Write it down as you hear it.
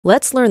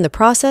Let's learn the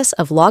process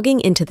of logging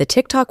into the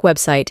TikTok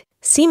website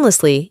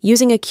seamlessly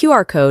using a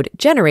QR code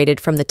generated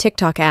from the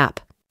TikTok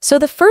app. So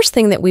the first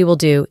thing that we will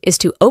do is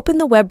to open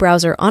the web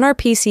browser on our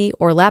PC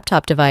or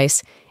laptop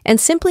device and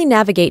simply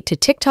navigate to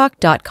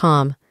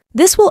tiktok.com.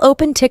 This will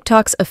open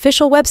TikTok's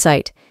official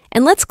website,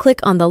 and let's click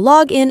on the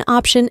Login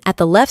option at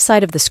the left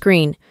side of the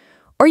screen,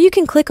 or you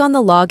can click on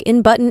the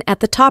Login button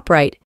at the top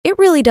right. It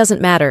really doesn't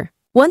matter.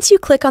 Once you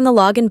click on the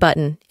Login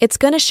button, it's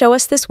going to show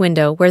us this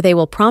window where they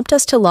will prompt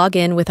us to log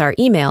in with our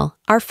email,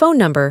 our phone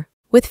number,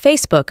 with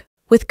Facebook,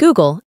 with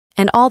Google,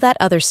 and all that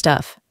other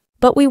stuff.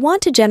 But we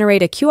want to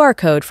generate a QR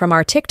code from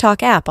our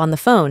TikTok app on the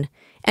phone,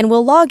 and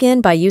we'll log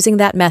in by using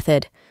that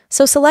method.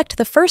 So select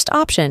the first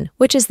option,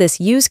 which is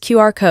this Use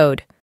QR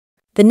code.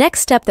 The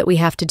next step that we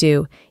have to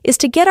do is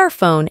to get our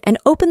phone and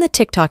open the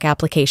TikTok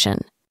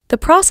application. The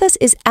process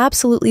is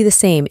absolutely the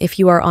same if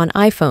you are on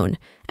iPhone,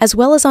 as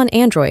well as on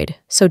Android,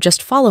 so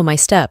just follow my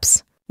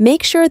steps.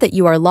 Make sure that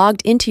you are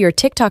logged into your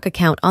TikTok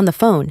account on the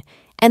phone,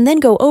 and then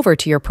go over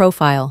to your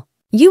profile.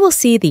 You will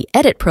see the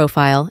Edit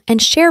Profile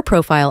and Share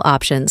Profile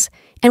options,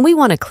 and we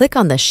want to click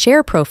on the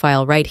Share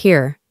Profile right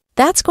here.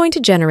 That's going to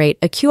generate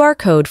a QR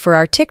code for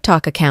our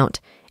TikTok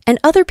account, and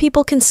other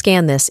people can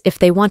scan this if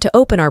they want to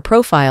open our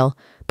profile,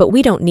 but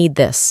we don't need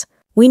this.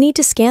 We need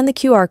to scan the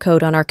QR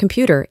code on our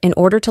computer in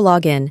order to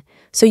log in,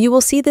 so you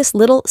will see this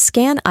little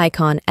scan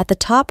icon at the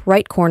top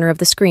right corner of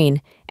the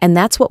screen, and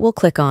that's what we'll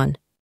click on.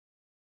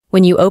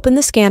 When you open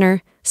the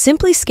scanner,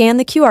 simply scan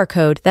the QR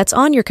code that's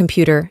on your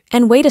computer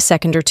and wait a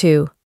second or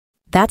two.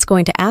 That's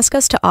going to ask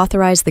us to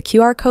authorize the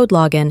QR code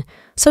login,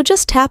 so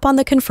just tap on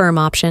the Confirm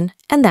option,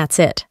 and that's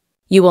it.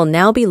 You will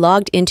now be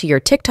logged into your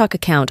TikTok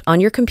account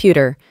on your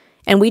computer,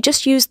 and we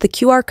just used the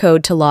QR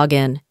code to log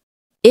in.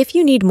 If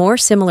you need more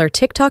similar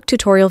TikTok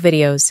tutorial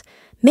videos,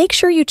 make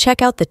sure you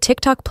check out the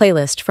TikTok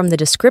playlist from the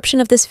description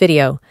of this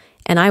video,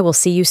 and I will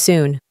see you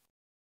soon.